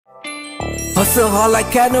Hustle hard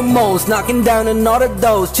like animals, knocking down on all the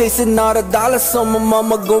doors, chasing all the dollars, so my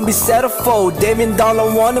mama gon' be centerfold. Damien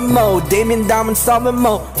Dollar want 'em more, Damien Diamond solving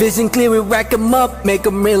more. Vision clear, we rack 'em up, make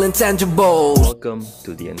 'em real intangibles. Welcome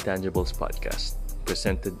to the Intangibles Podcast,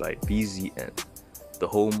 presented by VZN, the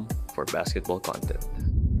home for basketball content.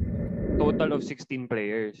 Total of 16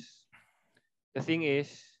 players. The thing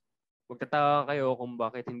is, magtataka kayo kung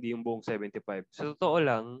bakit hindi yung buong 75. Sa totoo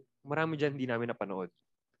lang, marami dyan hindi namin napanood.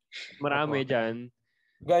 Marami dyan.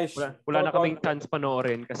 Guys, wala na kaming chance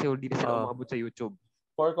panoorin kasi hindi na sila umabot sa YouTube.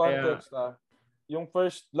 For context, yung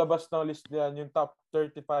first labas ng list niyan, yung top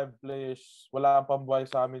 35 players, wala ang pambuhay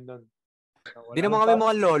sa amin nun. Hindi naman kami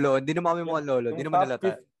mukhang lolo. Hindi naman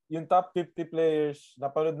nalata. Yung top 50 players,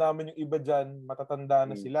 napanood namin yung iba dyan, matatanda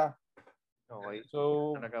na sila. Okay.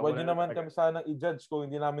 So, wag nyo naman kami sanang i-judge kung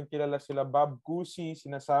hindi namin kilala sila Bob Cousy,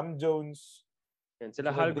 sina Sam Jones. Yan,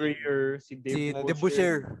 sila Hal Greer, si Dave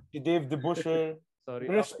DeBusschere. Si Dave DeBusschere. Sorry.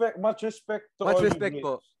 Much respect to Much all respect you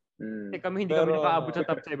po. Kami hindi kami nakaabot sa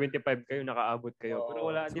top 75, kayo nakaabot kayo.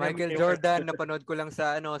 Pero wala, Michael Jordan, napanood ko lang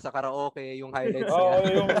sa sa karaoke, yung highlights niya.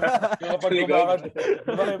 yung kapag lumakad,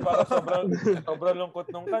 diba kayo para sobrang lungkot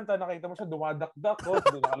nung kanta, nakita mo siya dumadakdak,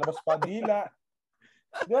 nakalabas pa dila.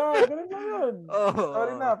 Yeah, ganun na yun.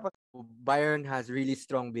 Sorry na. Byron has really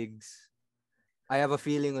strong bigs. I have a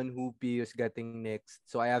feeling on who P is getting next.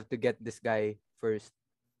 So I have to get this guy first.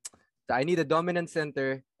 So I need a dominant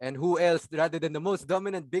center. And who else rather than the most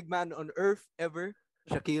dominant big man on earth ever?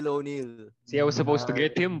 Shaquille O'Neal. See, I was supposed to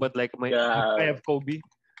get him, but like I have Kobe.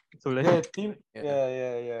 So like,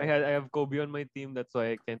 I have Kobe on my team. That's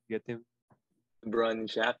why I can't get him. LeBron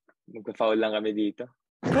and Shaq. Magpa-foul lang kami dito.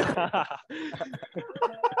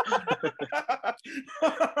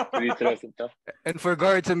 And for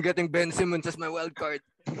guards, I'm getting Ben Simmons as my wild card.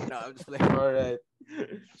 No, I'm just like... Alright.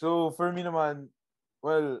 So, for me naman,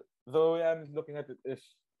 well, the way I'm looking at it is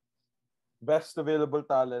best available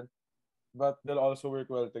talent, but they'll also work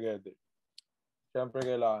well together. Siyempre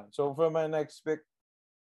kailangan. So, for my next pick,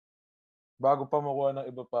 bago pa makuha ng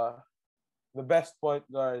iba pa, the best point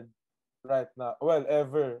guard right now, well,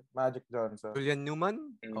 ever, Magic Johnson. Julian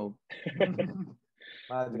Newman? Oh.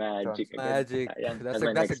 Magic. That's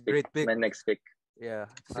a great pick. My next pick. Yeah,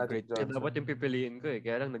 it's a great pick. Dapat yung pipiliin ko eh.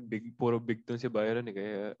 Kaya lang puro big tong si Byron eh.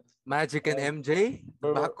 Kaya... Magic and MJ?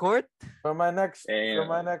 Backcourt? For my next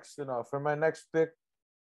pick,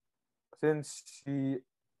 since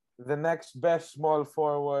the next best small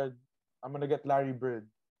forward, I'm gonna get Larry Bird.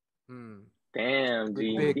 Damn,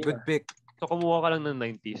 good pick. So, kumuha ka lang ng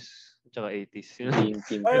 90s tsaka 80s.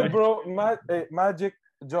 Team. Ay, bro, Magic,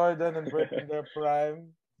 Jordan, and Bird in their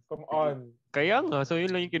prime. Come on. Kaya nga, so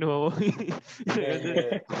yun lang yung kinuha ko.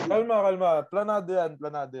 Kalma. Planado yan.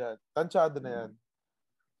 Tansyado na yan.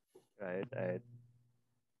 Right.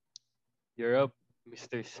 You're up,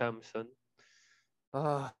 Mr. Samson.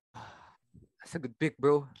 That's a good pick,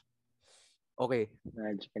 bro. Okay.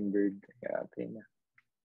 Magic and Bird. Yeah, okay na.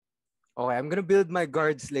 Okay, I'm gonna build my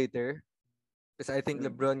guards later. Because I think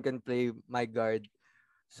LeBron can play my guard.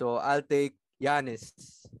 So, I'll take Giannis.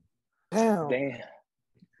 Damn.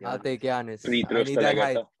 I'll take Giannis. Free throws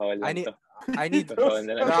talaga to. I need to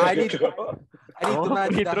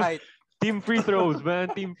match the height. Team free throws, man.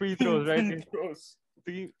 Team free throws right here.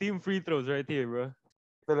 Team free throws right here, bro.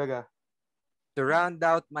 Talaga. To round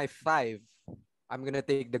out my 5, I'm gonna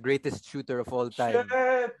take the greatest shooter of all time.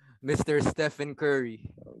 Shit. Mr. Stephen Curry.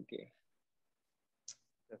 Okay.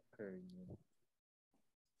 Steph Curry, man.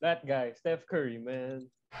 That guy, Steph Curry, man.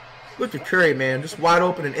 Look at Curry, man. Just wide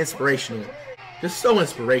open and inspirational. Just so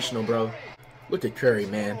inspirational, bro. Look at Curry,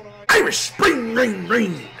 man. Irish Spring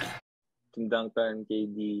ring. Tim Duncan,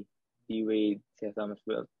 KD, D-Wade, Seth Thomas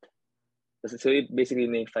Wilt. So basically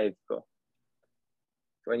na yung 5 ko.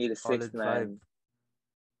 So I need a 6th man.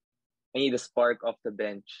 I need a spark off the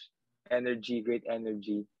bench. Great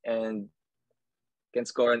energy, and can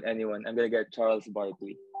score on anyone. I'm gonna get Charles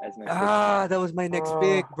Barkley as my pick. That was my next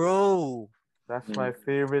pick, bro. That's my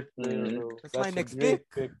favorite player, bro. That's my next pick,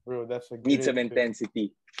 bro. That's a great Need some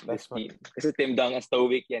intensity. Kasi Tim Duncan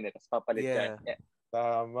stoic yan eh. Tapos papalit yan. Yeah.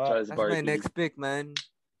 Tama. That's my next pick, man.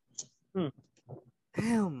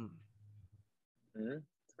 Damn.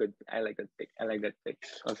 It's good. I like that pick.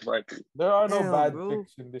 Charles Barkley. There are no bad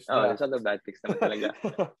picks in this draft. There's no bad picks naman talaga.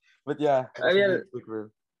 But yeah, I mean, pick, bro.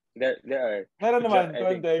 There are. Meron naman.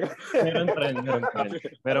 Meron pa rin.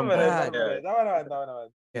 Tama naman.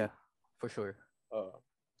 Yeah, for sure. Oh.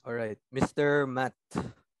 All right, Mr. Matt.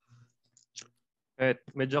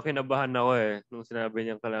 Medyo kinabahan ako nung sinabi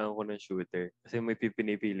niyang kailangan ko ng shooter. Kasi may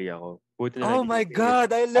pinipili ako. Buti na Oh my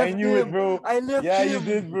God, I left I knew him. it, bro. I left Yeah, him. you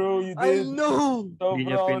did, bro. You I did. know. Hindi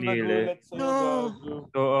niya pinili. No.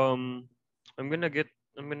 So, I'm gonna get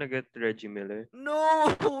Reggie Miller.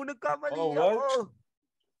 No, nagkamali Oh, what? ako.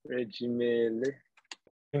 Reggie Miller.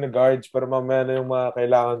 Yung guards para mamaya na yung mga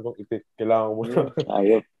kailangan kong i-pick. Kailangan ko muna.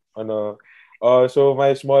 Ayop. So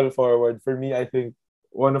my small forward, for me, I think,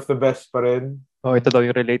 one of the best pa rin. Oh, ito daw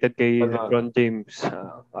yung related kay LeBron James.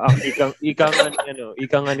 Ika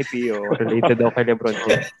nga ni Pio. Related daw kay LeBron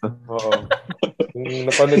James. Oo. Kung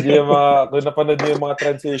napanood niyo yung mga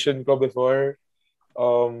transition ko before,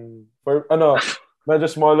 for medyo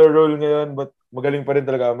smaller role ngayon, but magaling pa rin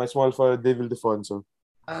talaga. My small forward, David Defonso.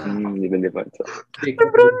 David Defonso.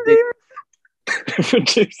 LeBron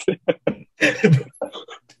James.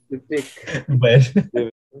 Well,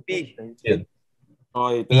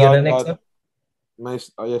 Okay, to Pio round next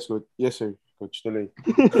out yes, coach. Yes, sir. Coach tuloy.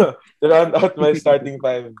 To round out my starting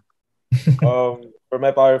time. For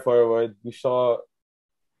my power forward, gusto ko,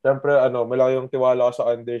 syempre, malaki yung tiwala ko sa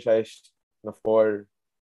undersized na 4.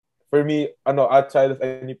 For me, outside of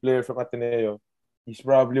any player from Ateneo, he's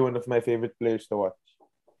probably one of my favorite players to watch.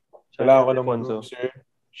 Kailangan ko naman, sir.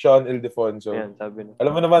 Sean Ildefonso. Yan, sabi na.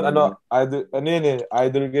 Alam mo naman, idol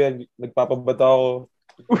ko yan. Nagpapabata ako.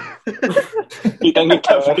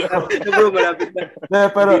 Kitang-kita. Bro, malapit na.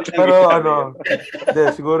 Pero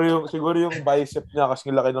siguro yung bicep niya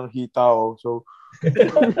kasi laki ng hita ko.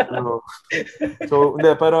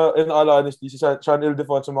 Pero in all honesty, si Sean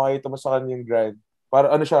Ildefonso, makikita mo sa kanya yung grind. Para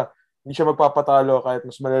hindi siya magpapatalo kahit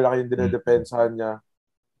mas malalaki yung dinedepensahan niya.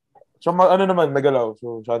 So, nagalaw.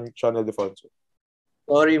 So, Sean Ildefonso.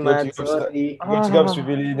 sorry, man. Sorry. Next games,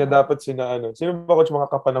 pipiliin niya dapat sino ba coach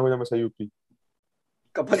mga kapanahon naman sa UP?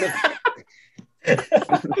 Kapanahon.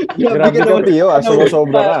 Grabe ka naman, Tio.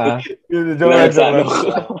 Sobra ka,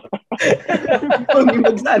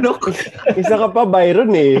 Magsanok. Isa ka pa,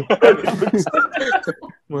 Byron, eh.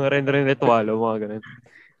 Mga render netwalo, mga ganun.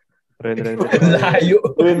 Render Layo.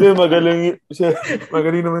 Hindi,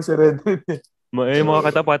 magaling naman si Red. mga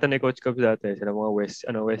katapatan ni Coach Cubs dati. Sila mga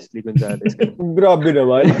Wesley Gonzalez. Grabe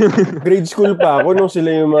naman. Grade school pa ako nung sila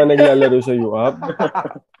yung mga naglalaro sa UAP.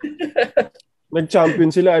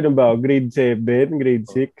 Nag-champion sila, grade 7, grade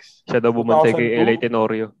 6. Siya daw bumantay kay LA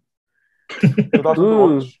Tenorio.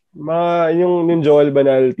 2002. Yung Joel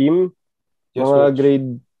Banal team, Yes, mga coach. grade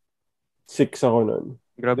 6 ako nun.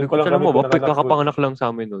 Grabe, Doon ko lang alam mo kami ba? pinanganak, Kakapanganak lang sa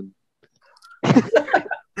amin nun.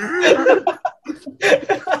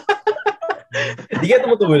 Di ka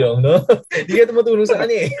tumutulong, no? Di ka tumutulong sa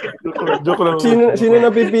kanya, eh. Joke lang. Sino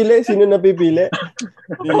napipili?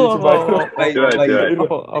 Ako.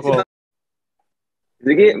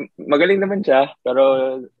 Sige, magaling naman siya. Pero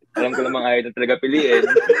alam ko namang ayaw na talaga piliin.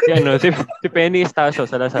 Si Penny Estacio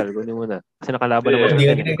sa Lasal. Kunin mo na. Kasi nakalaban naman.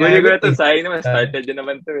 Kunin ko na ito. Sayang naman. Started din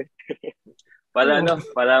naman ito, eh. Para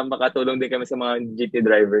makatulong din kami sa mga GT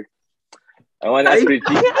driver. I want to ask Richie,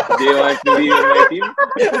 do you want to be on my team?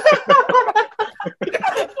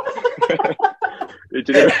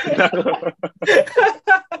 Richie,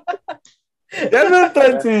 Yan ang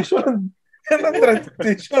transition.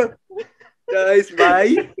 Guys,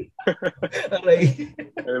 bye. Okay.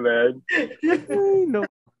 Hey, man. No.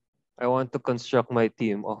 I want to construct my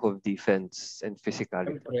team off of defense and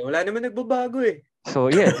physicality. Wala naman nagbabago, eh. So,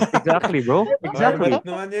 yes, exactly, bro. Exactly.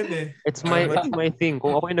 Naman yan, eh. It's my thing.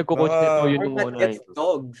 Kung ako yung nagko-coach nito, yun yung Armat una. gets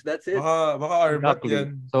dogs. That's it. Baka Armat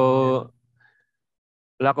yan. So,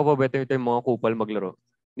 wala ko pa better time mga kupal maglaro.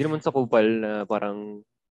 Hindi naman sa kupal na parang...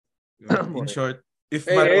 In short, if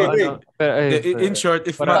Matt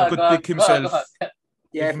could pick himself,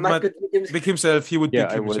 Yeah, if Matt could pick himself, he would pick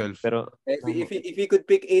I would. himself. Pero, if he could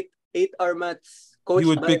pick eight Armats, coached He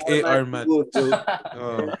would by pick Armat.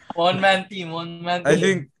 One-man team. I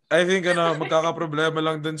think magkakaproblema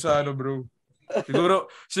lang dun sa bro.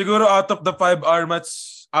 Siguro out of the 5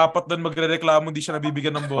 Armats, 4 dun magrereklamo, hindi siya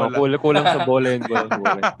nabibigyan ng bola. kulang sa bola yun.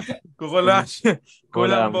 Kulang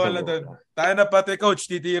bola dun. Tayo na pati coach,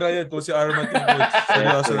 titira yun kung si Armat yung coach.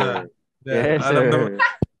 Seryoso na. Yes, sir.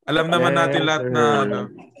 Alam naman natin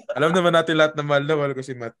lahat na mahal na mahal ko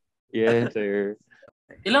si Matt. Yes, sir.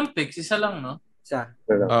 Ilang picks? Isa lang, no? Isa.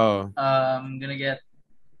 Oo. I'm gonna get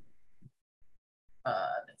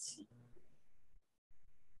let's see.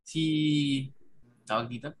 Si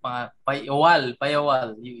tawag dito, Payawal.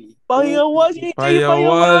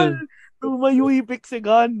 Tumayo pick si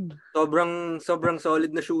Gun. Sobrang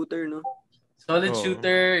solid na shooter, no? Solid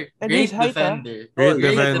shooter, And great his height, defender.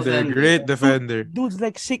 Great defender. Dude's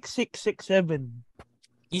like 6'6", 6'7".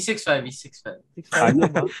 E65, E65. Ano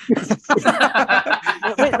ba?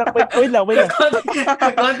 Wait lang.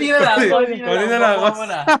 Konti na lang. Bobo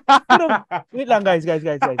na. Pero, wait lang, guys.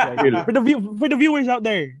 For the viewers out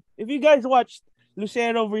there, if you guys watched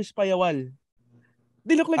Lucero versus Payawal,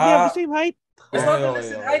 they look like they have the same height. It's not the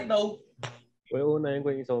same height, though. Well, unahin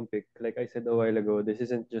ko yung isang pick. Like I said a while ago, this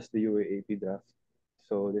isn't just the UAAP draft.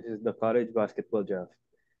 So, this is the college basketball draft.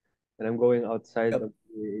 And I'm going outside of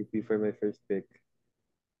the UAAP for my first pick.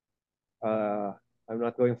 I'm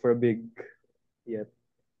not going for a big yet.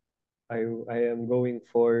 I am going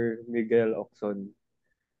for Miguel Ocson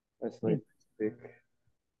as my first pick.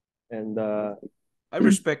 And I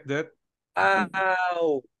respect that.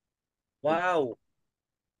 Wow.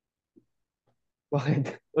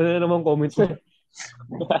 bakit? Wala na namang comments mo.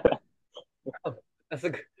 Wow,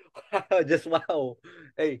 just wow.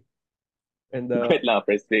 Hey. And Wait lang,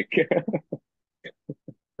 first pick.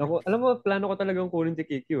 alam mo, plano ko talagang kunin si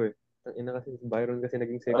KQ eh. Ang ina kasi si Byron kasi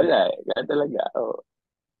naging second. Wala, ganun talaga. Oh.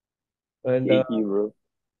 And KQ, bro.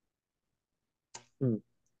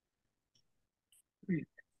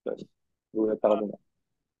 Gulat ako na.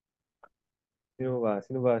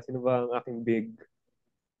 Sino ba ang aking big?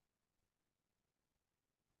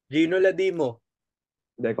 Gino Ladimo.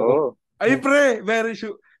 Oh. Ay, pre! Very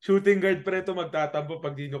shooting guard, pre. Ito magtatampo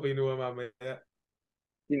pag di nyo kinuha mamaya.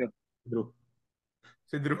 Sino? Drew.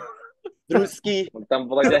 Si Drew. Drewski.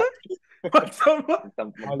 Magtampo ka dyan. Magtampo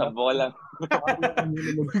ka lang.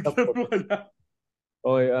 Magtampo ka lang.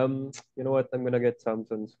 Okay, you know what? I'm gonna get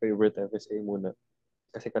Samson's favorite FSA muna.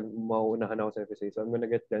 Kasi mauunahan ako sa FSA. So I'm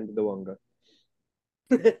gonna get Dando Dawanga.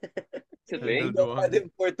 Sige.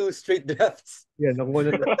 For 2 straight drafts. Yeah,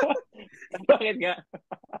 nakuha na. Bakit nga?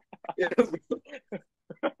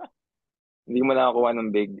 Hindi mo nakakuha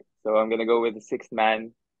ng big. So I'm gonna go with the 6th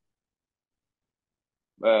man.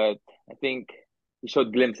 But I think he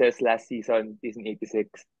showed glimpses last season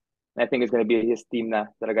 86. And I think it's gonna be his team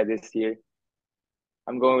na talaga this year.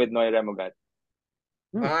 I'm going with Noy Remogat.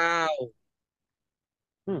 Wow.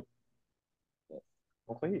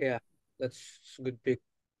 Okay. Yeah, that's a good pick.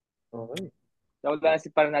 Okay. Wala na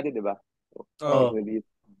si Paranati, di ba? Oh.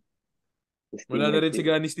 Wala na rin si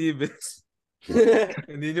Gani Stevens.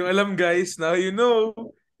 Hindi nyo alam, guys. Now you know.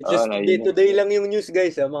 It's just today lang yung news,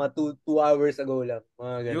 guys. Mga 2 hours ago lang.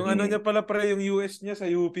 Yung ano niya pala, pre, yung US niya sa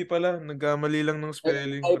UP pala. Nagkamali lang ng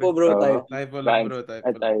spelling. Typo, bro. Typo lang, bro.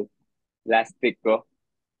 Last pick ko.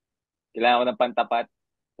 Kailangan ko ng pantapat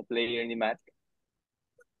sa player ni Matt.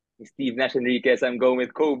 Steve Nash Enriquez. I'm going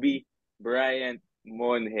with Kobe Bryant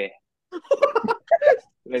Monje.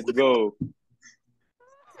 Let's go.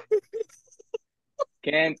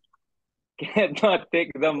 Can't not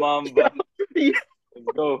pick the Mamba. Let's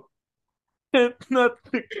go. Can't not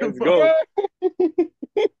pick the Let's go.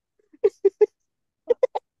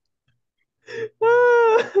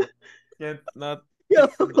 Can't not.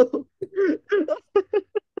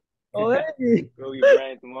 Okay. Kobe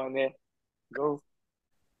Bryant Monje. Go.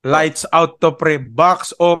 Lights out to, pre.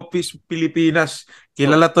 Box Office Pilipinas.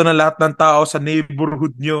 Kilala to na lahat ng tao sa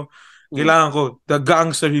neighborhood nyo. Kailangan ko, the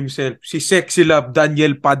gangster himself, si Sexy Love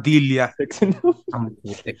Daniel Padilla.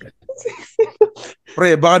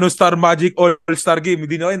 Pre, baka no Star Magic All-Star Game,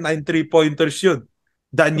 hindi na kayo, 9 3-pointers yun.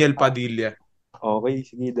 Daniel Padilla. Okay,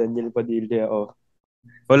 sige, Daniel Padilla. Oh.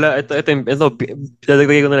 Wala, ito,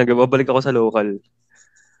 dadagdagay ko na lang, babalik ako sa local.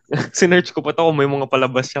 Sinearch ko pa to kung may mga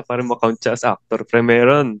palabas siya para makount siya as actor. Pre,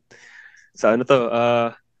 meron. Sa ano to,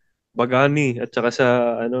 Bagani, at saka sa,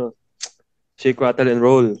 Shake, Rattle, and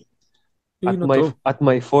Roll. At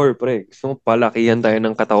my 4, pre. Gusto mo palakihan tayo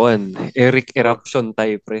ng katawan. Eric Eruption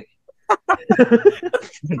tayo, pre.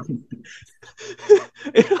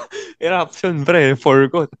 Eruption, pre.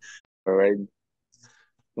 4 ko. Forward.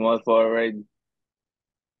 Small forward.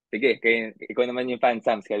 Sige, ikaw naman yung fan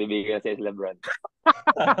Sams. Kaya bibigyan sa LeBron.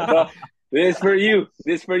 So, this is for you.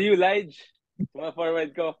 This is for you, Laij. Small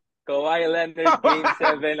forward ko. Kawhi Leonard, Game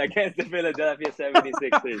 7 against the Philadelphia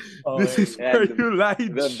 76ers. This is for you,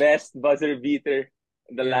 Laij. The best buzzer beater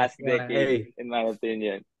in the last decade, in my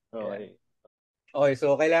opinion. Okay. Okay,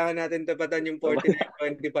 so kailangan natin tapatan yung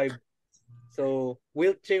 49-25. So,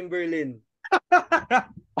 Wilt Chamberlain.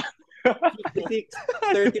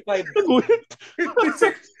 56-35.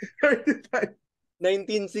 56-35.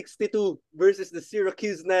 1962 versus the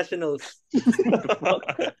Syracuse Nationals.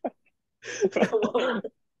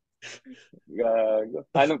 Gago.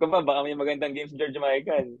 Alam ka ba, baka may magandang games George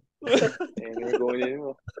Michael. Kunin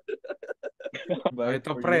mo.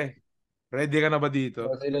 Ito, pre. Ready ka na ba dito?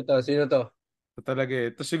 Sino to? Ito talaga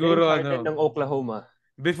eh. Ito siguro ng Oklahoma.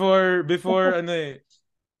 Before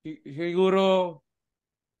siguro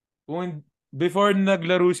kung before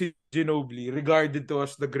naglaro si Ginobili, regarded to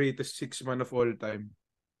as the greatest six man of all time.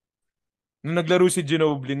 Nung naglaro si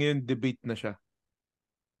Ginobili, ngayon debate na siya.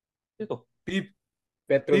 Ito.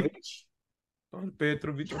 Petrovic.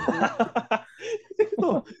 Petrovic.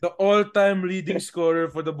 The all-time leading scorer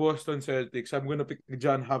for the Boston Celtics. I'm gonna pick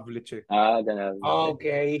John Havlicek. Ganun.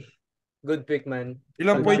 Okay. Good pick, man.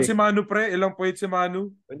 Ilang Good points pick. si Manu, pre? Ilang points si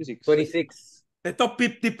Manu? 26. Ito,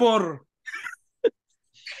 54.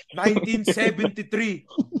 1973.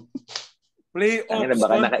 Playoffs.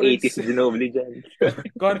 Baka naka-80 si Ginobili dyan.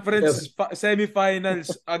 Conference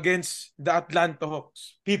semifinals against the Atlanta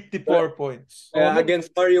Hawks. 54 points.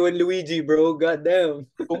 Against Mario and Luigi, bro. Goddamn.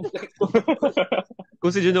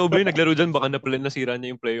 Kung si Ginobili naglaro dyan, baka nasira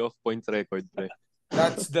niya yung playoff points record. Pre.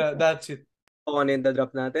 That's it. Ano yung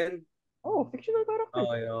drop natin? Fictional characters.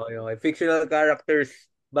 Okay. Fictional characters,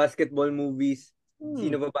 basketball movies.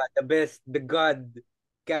 Sino ba? The best, the God,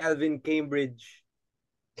 Calvin Cambridge.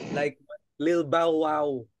 Like, Lil Bow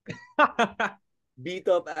Wow. Beat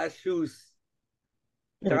up ass shoes.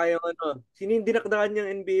 Tsaka yung sino yung dinakdakan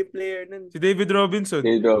niyang NBA player nun? Si David Robinson.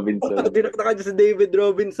 Dinakdakan niya si David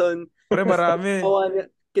Robinson. Pre, marami.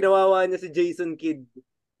 Kinawawa niya si Jason Kidd.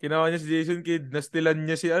 Nastilan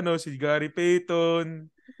niya si Gary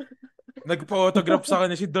Payton. Nagpa-autograph sa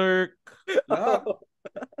kanya si Dirk.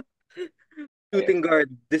 Shooting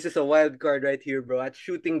guard. This is a wild card right here, bro. At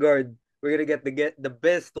shooting guard, we're gonna get the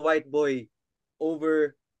best white boy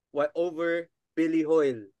over Billy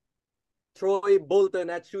Hoyle. Troy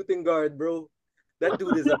Bolton at shooting guard, bro. That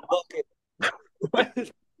dude is a bucket.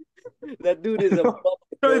 That dude is a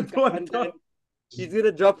bucket. Bro. He's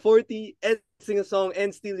gonna drop 40 and sing a song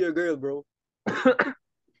and steal your girl, bro.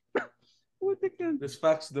 There's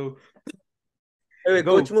facts though. Anyway,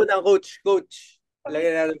 coach muna, coach.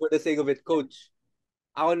 Lagyan natin for the sake of it, coach.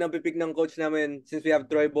 Ako nang pipick ng coach namin. Since we have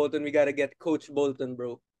Troy Bolton, we gotta get Coach Bolton,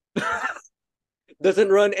 bro.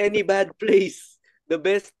 Doesn't run any bad plays. The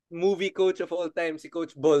best movie coach of all time, si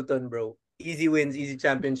Coach Bolton, bro. Easy wins, easy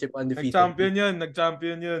championship, undefeated.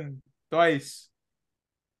 Nag-champion yun. Twice.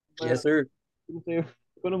 Yes, sir.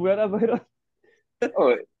 Kung buwan na, Byron.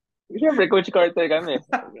 Siyempre, Coach Carter kami.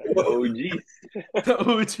 The OG. The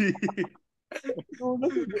OG.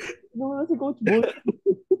 Ano si Coach Bolton?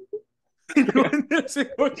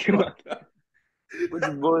 Coach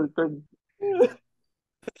Bolton.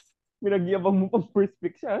 Pinagyabang mo pang first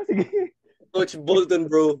pick siya. Sige. Coach Bolton,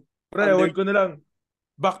 bro. Pre, ewan ko na lang.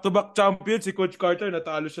 Back-to-back champion si Coach Carter.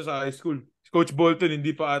 Natalo siya sa high school. Si Coach Bolton,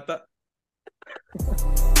 hindi pa ata.